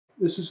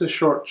This is a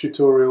short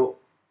tutorial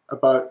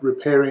about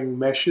repairing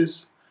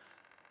meshes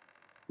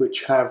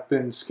which have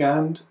been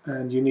scanned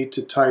and you need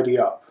to tidy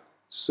up.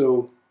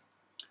 So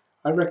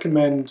I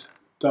recommend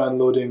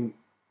downloading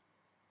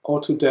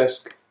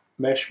Autodesk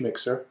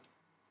Meshmixer,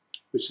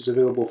 which is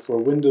available for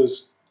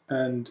Windows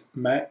and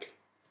Mac.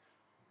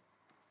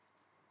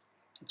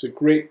 It's a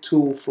great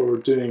tool for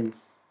doing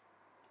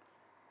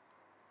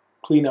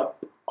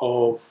cleanup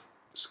of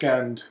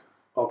scanned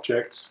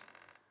objects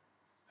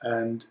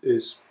and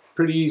is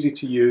pretty easy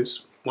to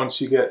use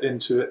once you get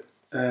into it,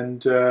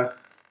 and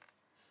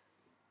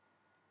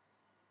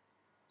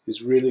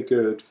is really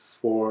good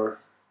for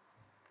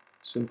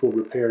simple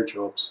repair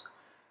jobs.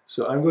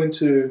 So I'm going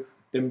to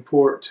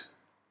import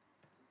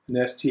an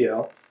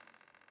STL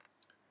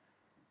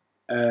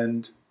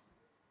and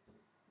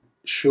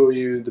show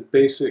you the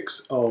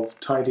basics of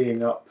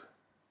tidying up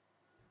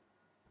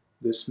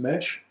this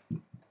mesh.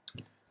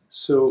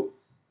 So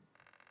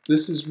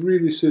this is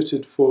really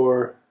suited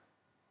for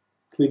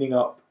cleaning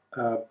up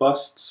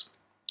busts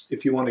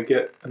if you want to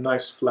get a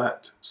nice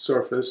flat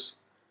surface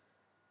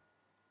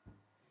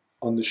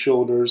on the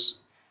shoulders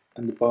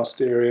and the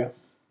bust area.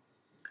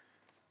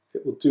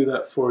 It will do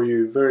that for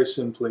you very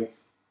simply,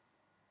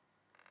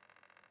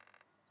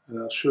 and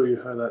I'll show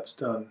you how that's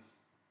done.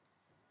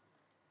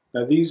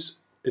 Now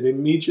it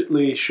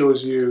immediately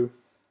shows you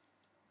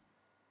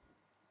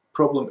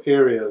problem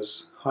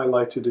areas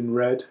highlighted in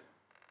red.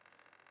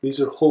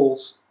 These are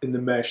holes in the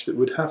mesh that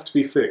would have to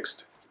be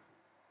fixed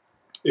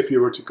if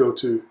you were to go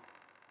to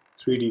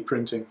 3D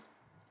printing.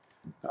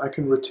 I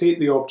can rotate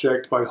the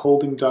object by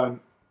holding down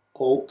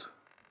Alt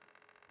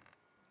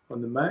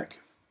on the Mac,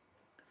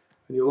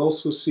 and you'll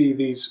also see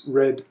these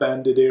red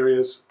banded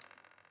areas.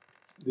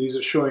 These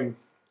are showing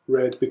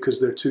red because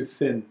they're too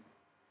thin.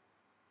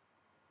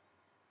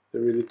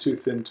 They're really too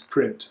thin to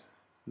print.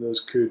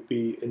 Those could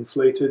be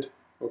inflated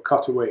or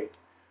cut away.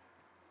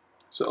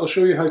 So I'll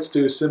show you how to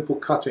do simple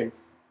cutting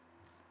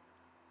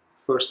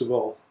first of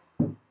all.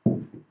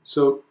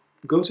 So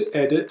go to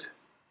Edit,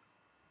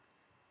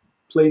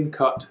 Plane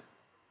Cut,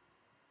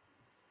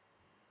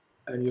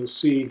 and you'll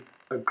see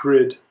a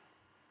grid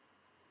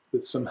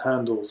with some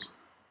handles.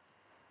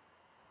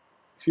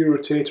 If you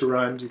rotate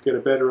around, you get a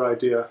better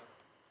idea of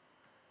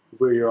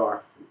where you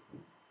are.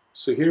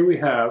 So here we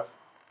have,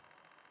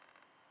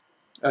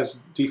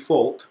 as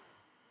default,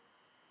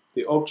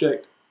 the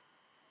object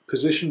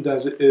positioned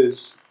as it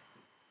is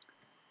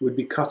would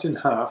be cut in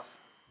half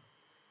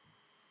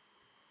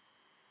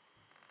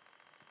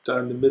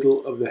down the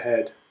middle of the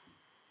head,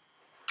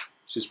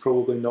 which is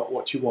probably not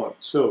what you want.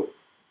 So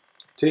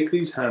take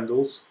these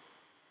handles,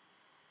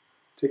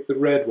 take the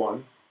red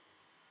one,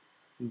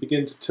 and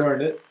begin to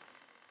turn it,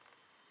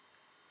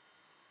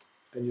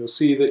 and you'll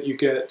see that you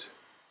get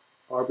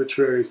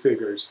arbitrary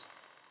figures.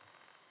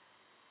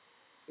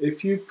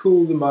 If you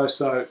pull the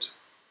mouse out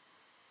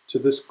to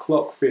this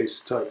clock face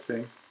type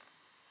thing,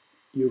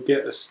 you'll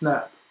get a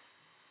snap,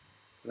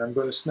 and I'm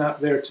going to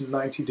snap there to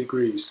 90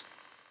 degrees.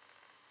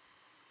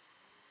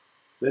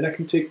 Then I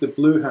can take the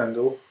blue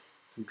handle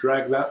and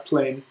drag that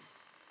plane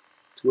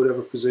to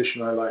whatever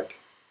position I like.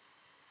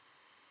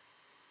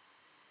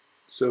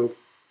 So,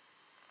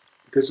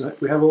 because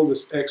we have all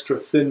this extra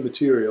thin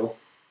material,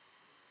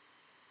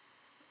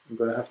 I'm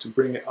going to have to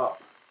bring it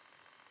up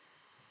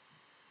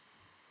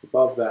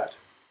above that.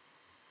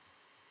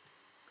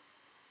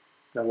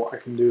 Now what I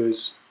can do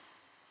is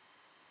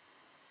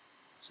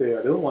say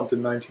I don't want the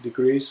 90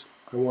 degrees,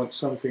 I want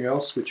something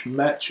else which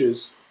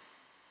matches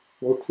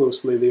more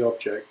closely the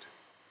object.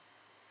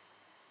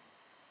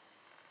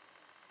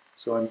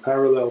 So I'm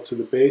parallel to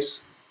the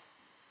base.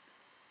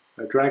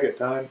 I drag it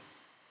down,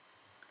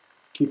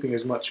 keeping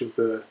as much of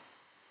the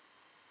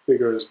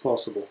figure as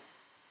possible.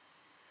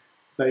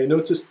 Now you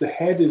notice the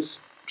head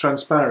is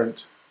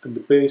transparent and the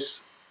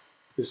base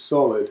is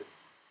solid.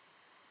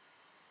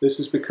 This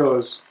is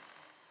because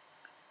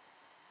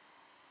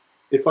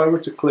if I were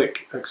to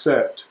click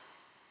accept,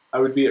 I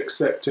would be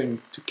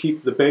accepting to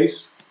keep the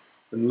base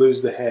and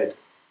lose the head.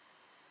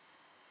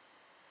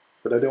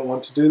 But I don't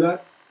want to do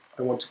that.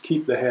 I want to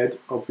keep the head,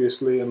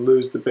 obviously, and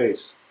lose the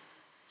base.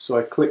 So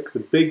I click the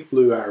big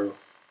blue arrow,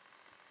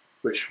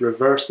 which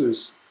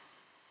reverses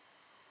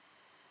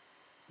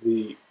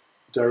the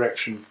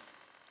direction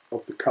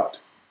of the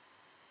cut.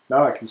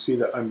 Now I can see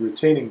that I'm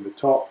retaining the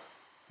top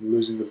and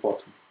losing the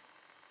bottom.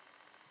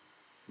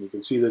 And you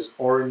can see this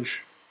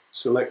orange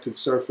selected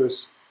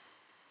surface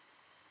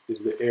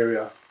is the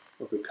area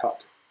of the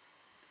cut.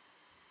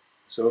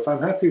 So if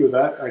I'm happy with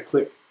that, I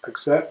click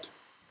accept,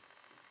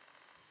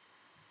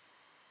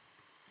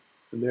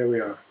 and there we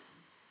are,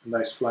 a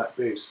nice flat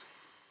base.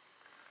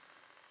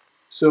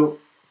 So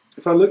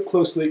if I look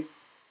closely,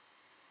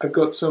 I've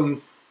got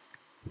some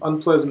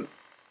unpleasant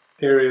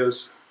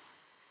areas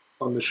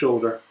on the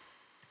shoulder.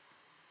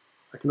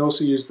 I can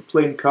also use the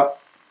plane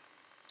cut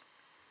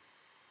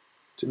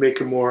to make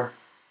a more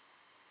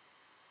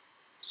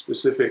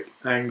specific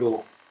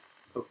angle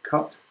of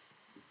cut.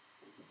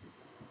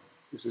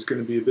 This is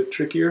going to be a bit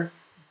trickier.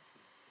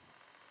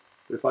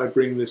 But if I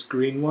bring this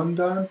green one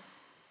down,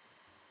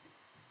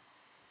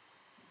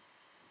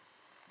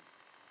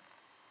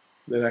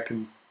 Then I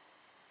can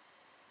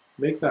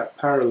make that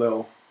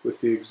parallel with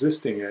the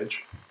existing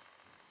edge.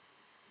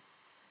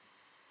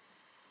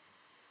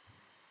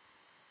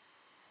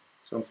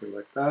 Something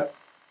like that.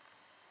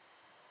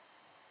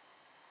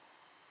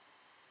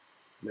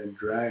 And then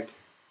drag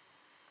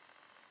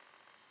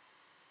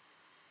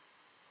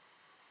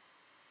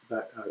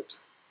that out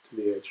to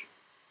the edge.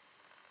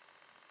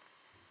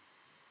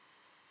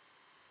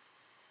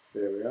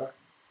 There we are.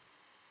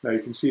 Now you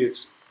can see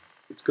it's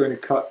going to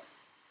cut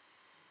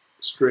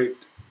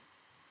straight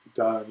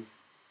down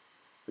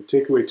and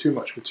take away too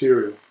much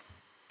material.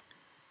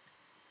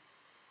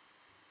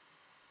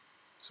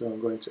 So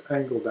I'm going to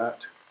angle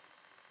that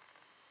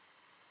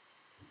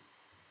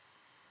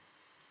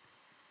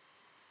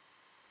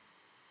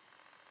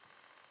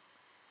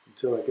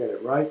until I get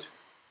it right,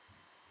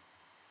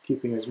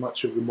 keeping as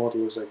much of the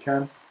model as I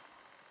can.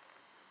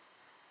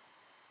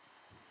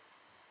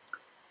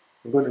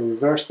 I'm going to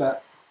reverse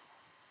that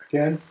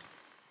again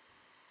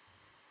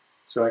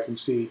so I can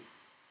see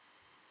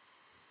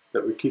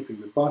that we're keeping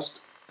the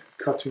bust and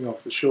cutting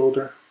off the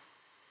shoulder.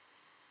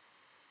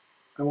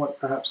 I want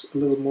perhaps a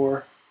little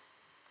more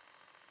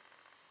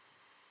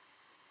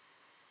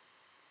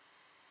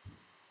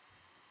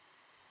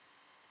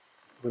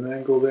of an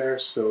angle there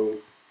so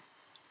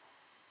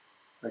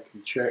I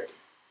can check.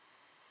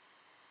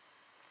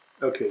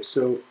 Okay,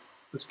 so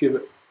let's give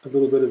it a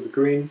little bit of the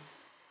green.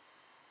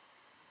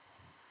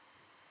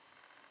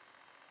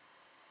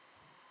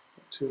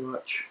 Not too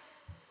much.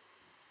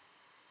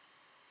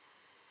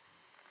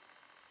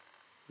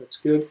 That's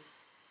good.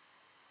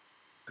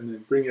 And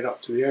then bring it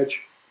up to the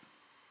edge.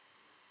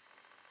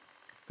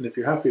 And if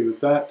you're happy with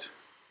that,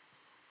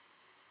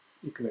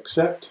 you can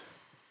accept.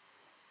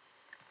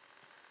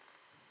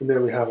 And there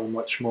we have a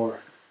much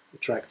more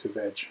attractive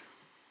edge.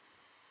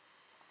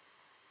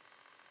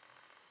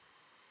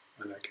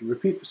 And I can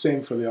repeat the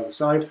same for the other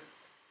side.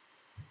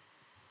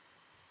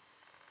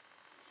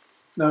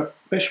 Now,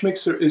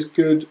 Meshmixer is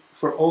good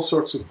for all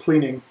sorts of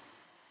cleaning,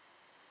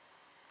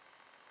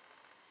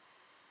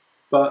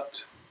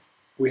 but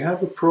we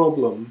have a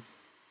problem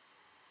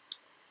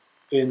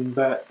in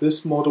that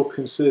this model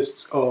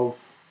consists of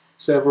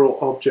several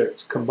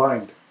objects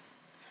combined.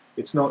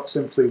 It's not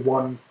simply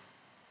one,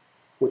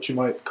 what you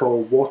might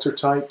call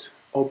watertight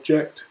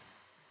object,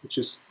 which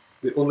is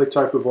the only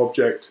type of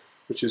object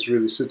which is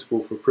really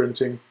suitable for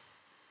printing.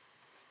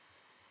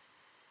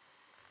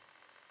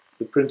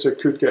 The printer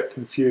could get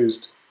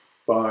confused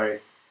by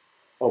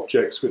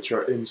objects which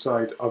are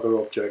inside other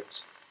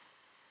objects.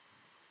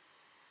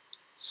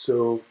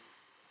 So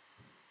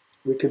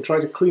we can try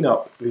to clean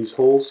up these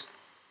holes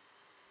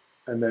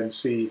and then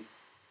see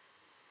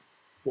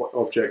what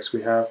objects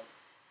we have.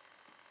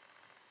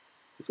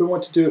 If we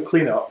want to do a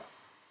cleanup,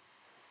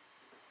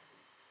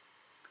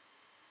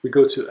 we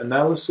go to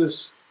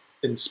Analysis,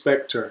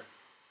 Inspector,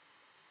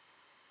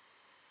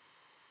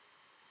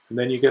 and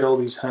then you get all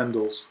these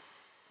handles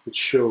which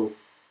show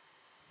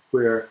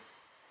where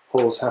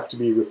holes have to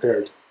be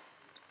repaired.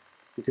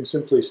 You can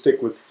simply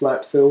stick with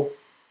flat fill,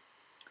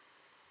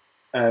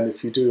 and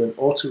if you do an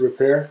auto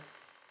repair,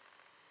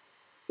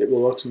 it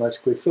will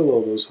automatically fill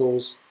all those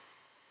holes,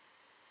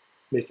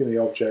 making the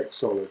object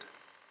solid.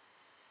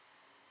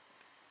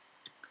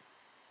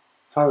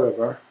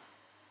 However,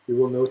 you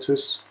will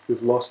notice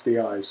we've lost the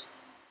eyes.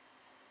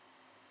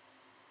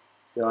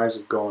 The eyes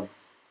have gone.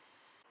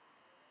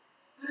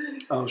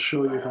 I'll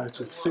show you how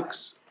to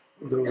fix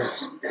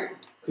those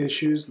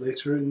issues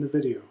later in the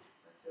video.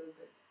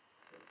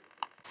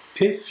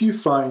 If you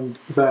find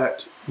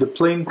that the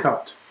plane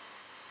cut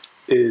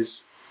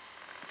is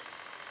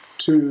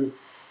too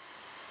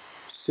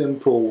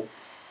simple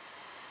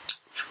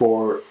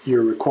for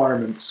your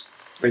requirements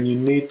and you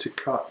need to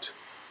cut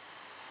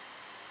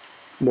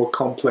more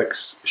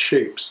complex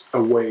shapes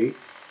away,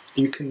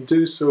 you can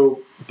do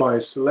so by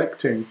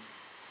selecting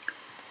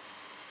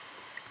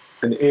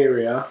an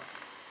area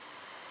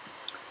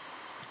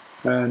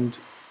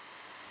and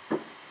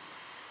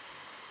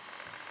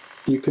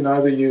you can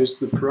either use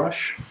the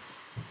brush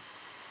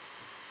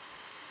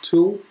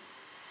tool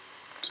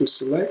to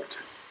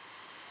select,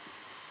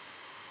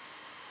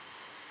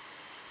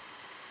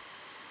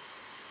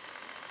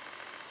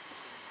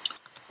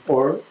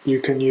 or you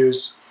can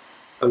use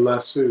a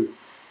lasso.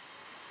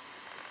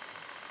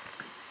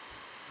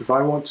 If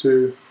I want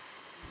to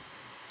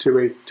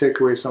take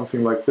away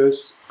something like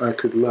this, I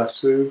could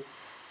lasso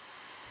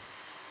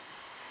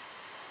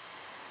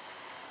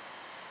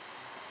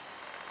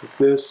like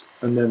this,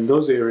 and then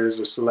those areas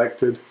are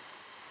selected,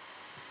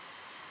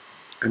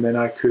 and then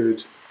I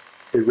could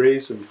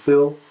erase and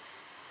fill.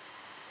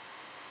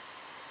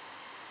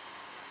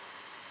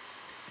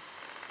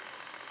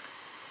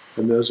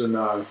 And those are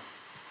now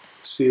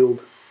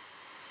sealed.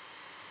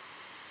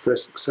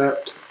 Press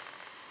accept.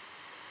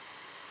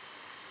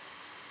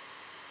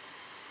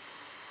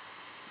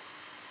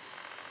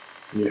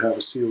 And you have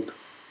a sealed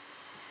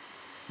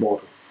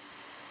model.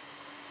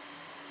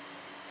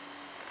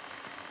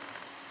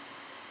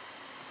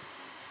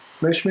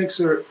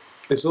 Meshmixer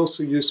is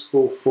also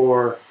useful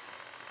for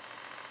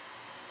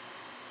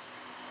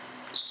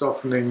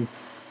softening,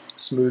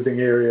 smoothing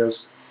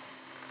areas.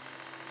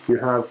 You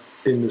have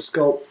in the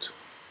sculpt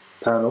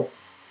panel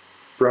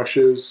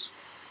brushes,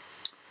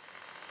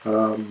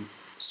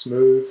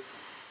 smooth,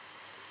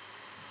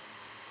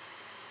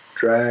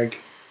 drag,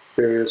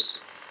 various,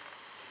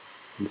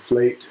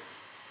 inflate.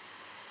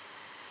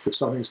 If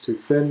something's too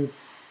thin,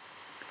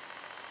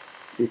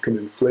 you can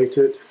inflate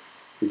it,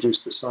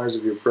 reduce the size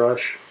of your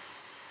brush.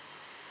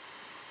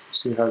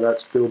 See how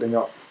that's building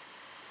up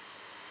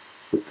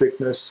the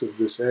thickness of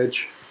this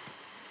edge.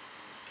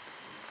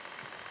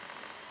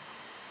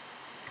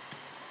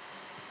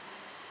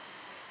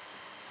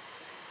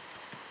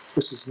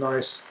 This is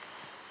nice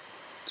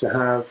to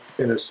have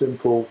in a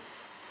simple,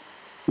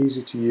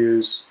 easy to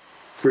use,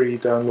 free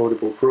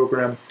downloadable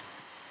program.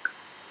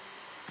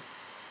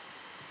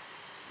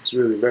 It's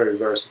really very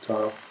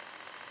versatile.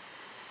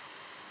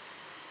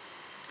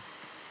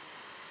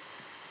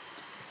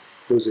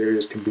 Those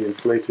areas can be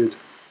inflated.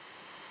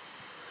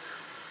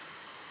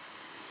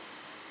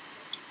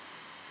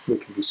 They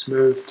can be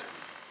smoothed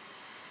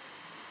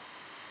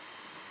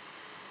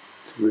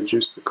to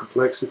reduce the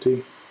complexity.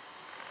 You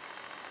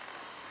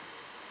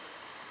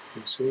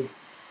can see.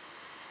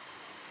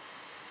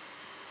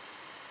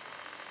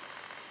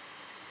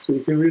 So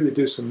you can really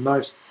do some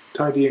nice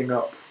tidying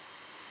up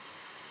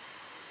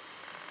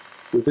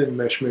within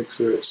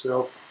Meshmixer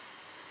itself.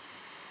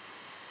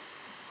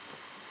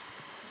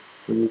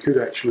 And you could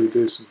actually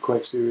do some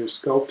quite serious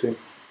sculpting.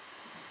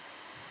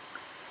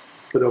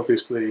 But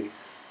obviously,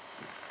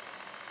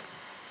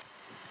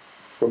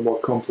 for more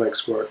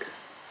complex work,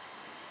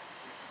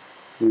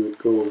 you would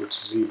go over to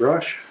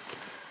ZBrush.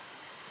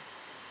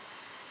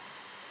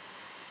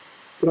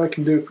 But I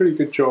can do a pretty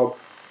good job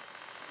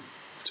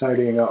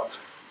tidying up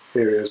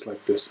areas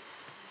like this.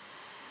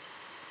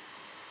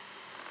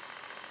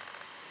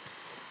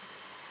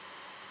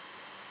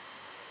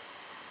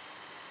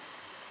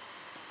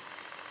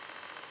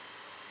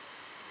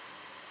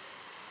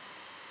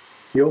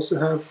 You also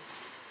have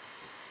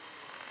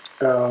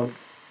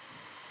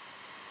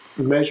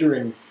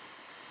measuring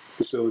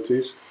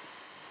facilities.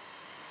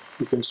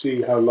 You can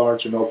see how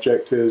large an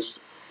object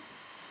is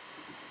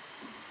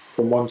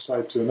from one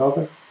side to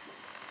another.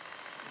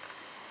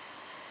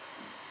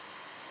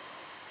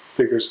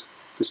 Figures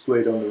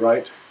displayed on the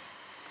right.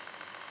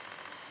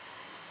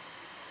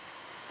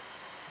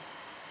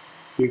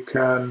 You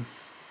can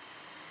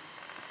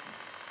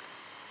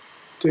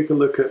take a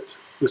look at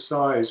the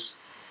size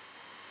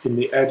in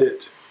the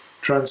Edit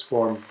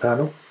Transform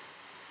panel.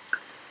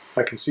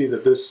 I can see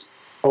that this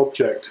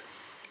object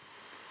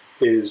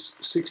is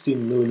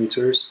 16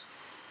 millimeters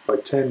by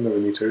 10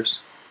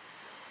 millimeters,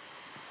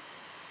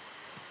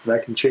 and I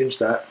can change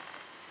that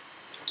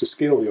to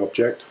scale the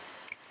object.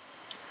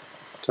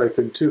 Type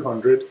in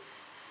 200,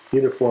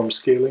 uniform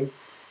scaling,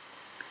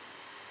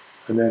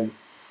 and then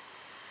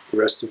the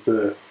rest of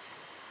the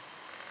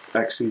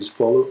axes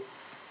follow.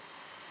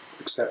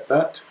 Accept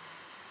that.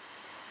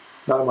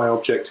 Now my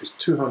object is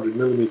 200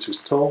 millimeters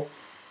tall.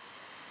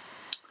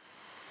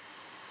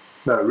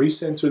 Now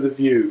recenter the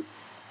view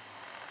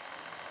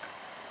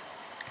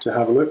to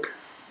have a look.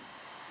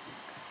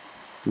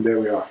 And there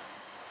we are.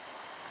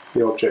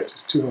 The object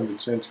is 200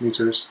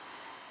 centimeters.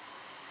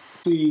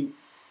 See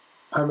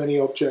how many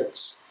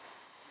objects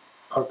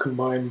are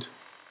combined.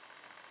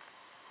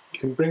 You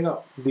can bring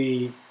up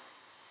the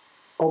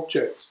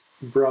objects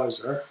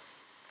browser,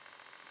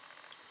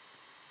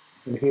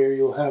 and here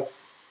you'll have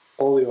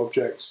all the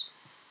objects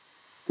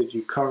that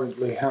you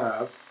currently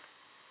have.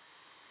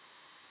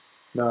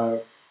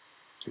 Now,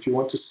 if you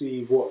want to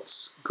see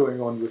what's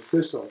going on with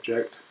this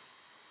object,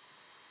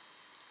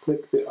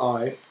 click the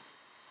eye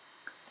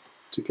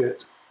to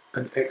get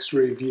an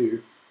X-ray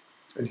view,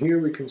 and here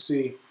we can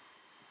see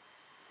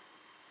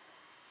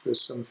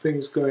there's some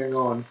things going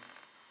on.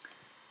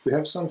 We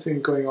have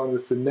something going on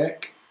with the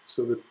neck,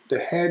 so the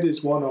head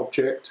is one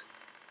object,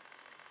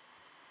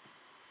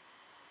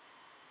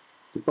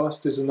 the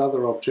bust is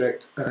another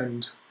object,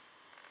 and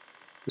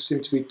there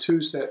seem to be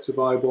two sets of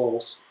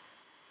eyeballs.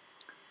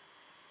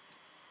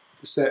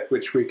 The set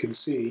which we can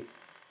see,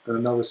 and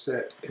another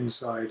set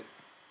inside.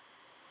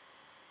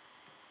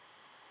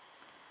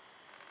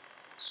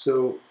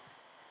 So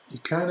you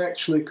can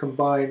actually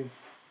combine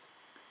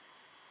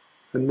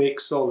and make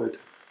solid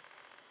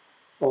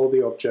all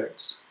the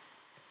objects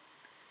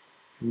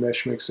in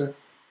Meshmixer.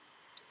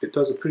 It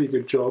does a pretty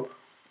good job.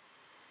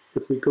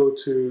 If we go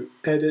to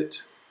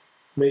Edit,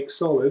 Make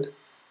Solid,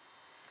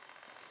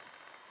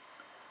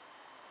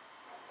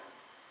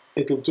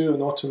 it'll do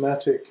an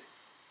automatic,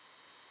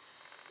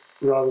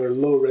 rather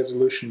low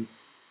resolution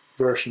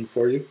version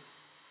for you,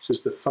 which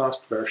is the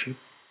fast version.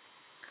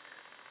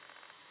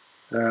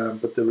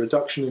 But the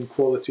reduction in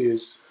quality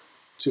is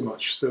too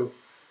much. So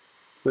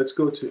let's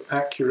go to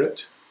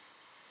Accurate.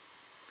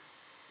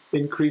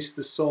 Increase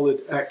the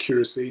solid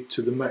accuracy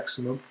to the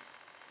maximum.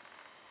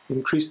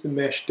 Increase the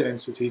mesh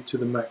density to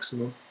the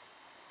maximum.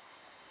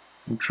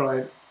 And try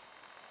and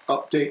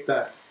update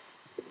that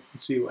and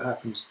see what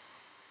happens.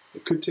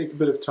 It could take a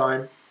bit of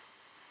time.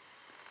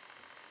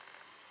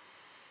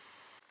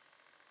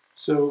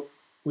 So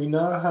we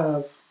now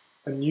have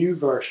a new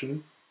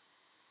version,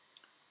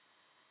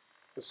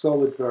 a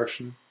solid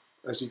version,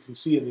 as you can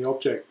see in the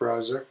object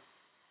browser,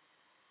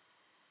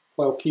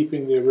 while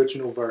keeping the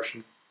original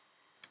version.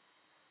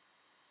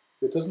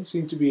 There doesn't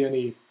seem to be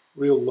any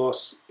real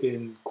loss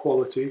in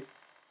quality.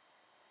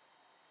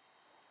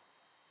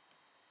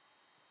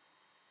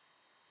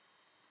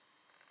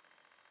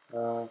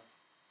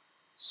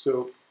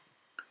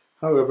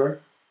 However,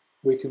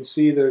 we can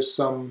see there's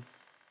some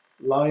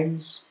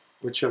lines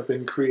which have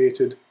been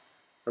created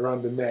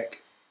around the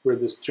neck where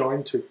this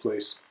join took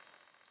place.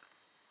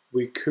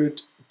 We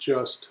could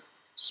just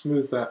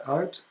smooth that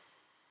out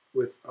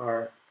with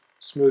our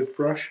smooth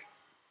brush.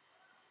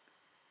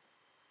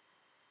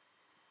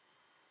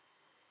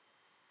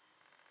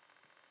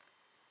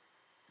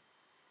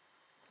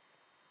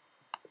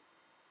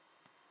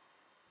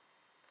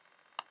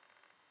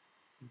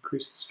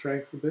 Increase the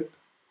strength a bit.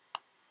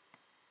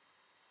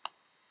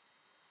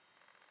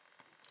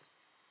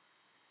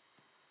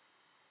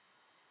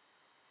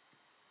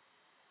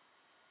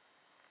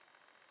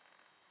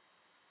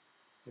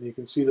 And you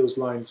can see those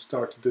lines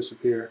start to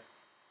disappear.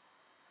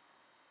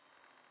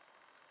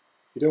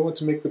 You don't want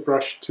to make the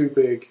brush too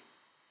big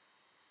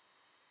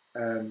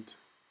and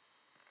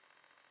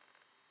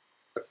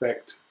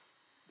affect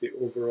the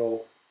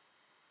overall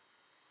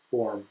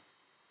form.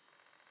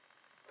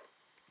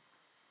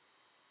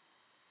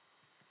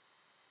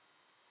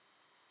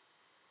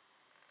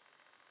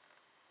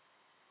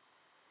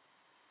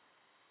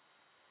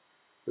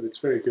 But it's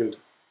very good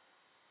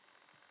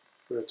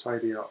for a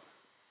tidy up.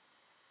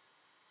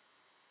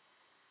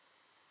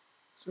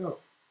 So,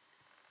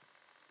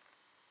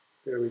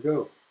 there we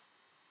go.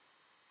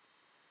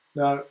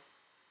 Now,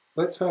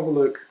 let's have a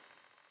look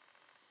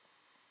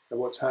at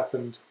what's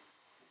happened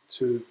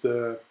to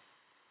the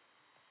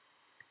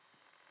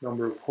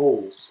number of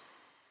holes,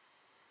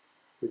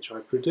 which I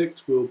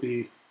predict will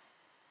be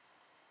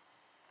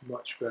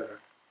much better.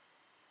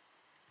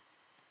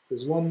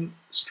 There's one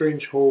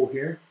strange hole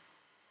here.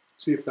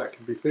 Let's see if that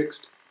can be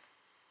fixed.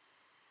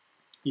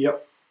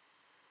 Yep.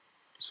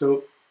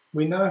 So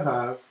we now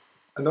have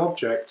an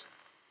object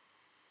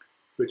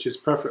which is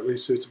perfectly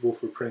suitable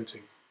for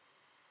printing.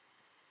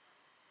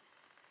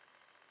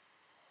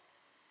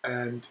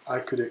 And I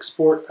could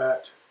export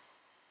that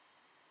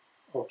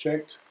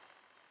object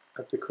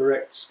at the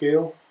correct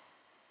scale.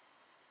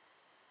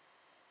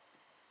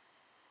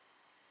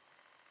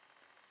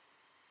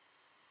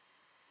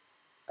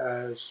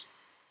 As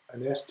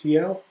an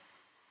STL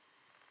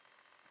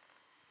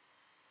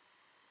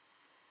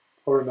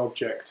or an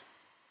object.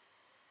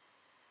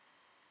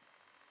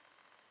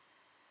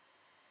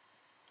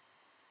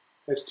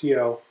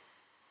 STL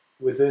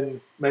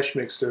within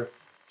Meshmixer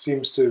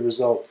seems to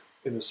result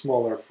in a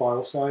smaller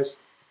file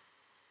size.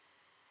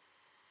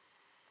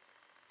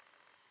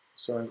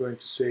 So I'm going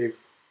to save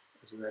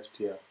as an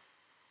STL.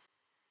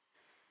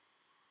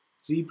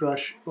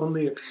 ZBrush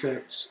only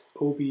accepts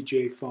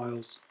OBJ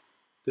files,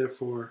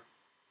 therefore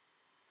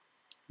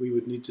we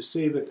would need to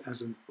save it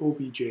as an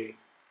OBJ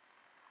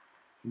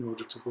in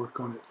order to work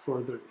on it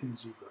further in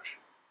ZBrush.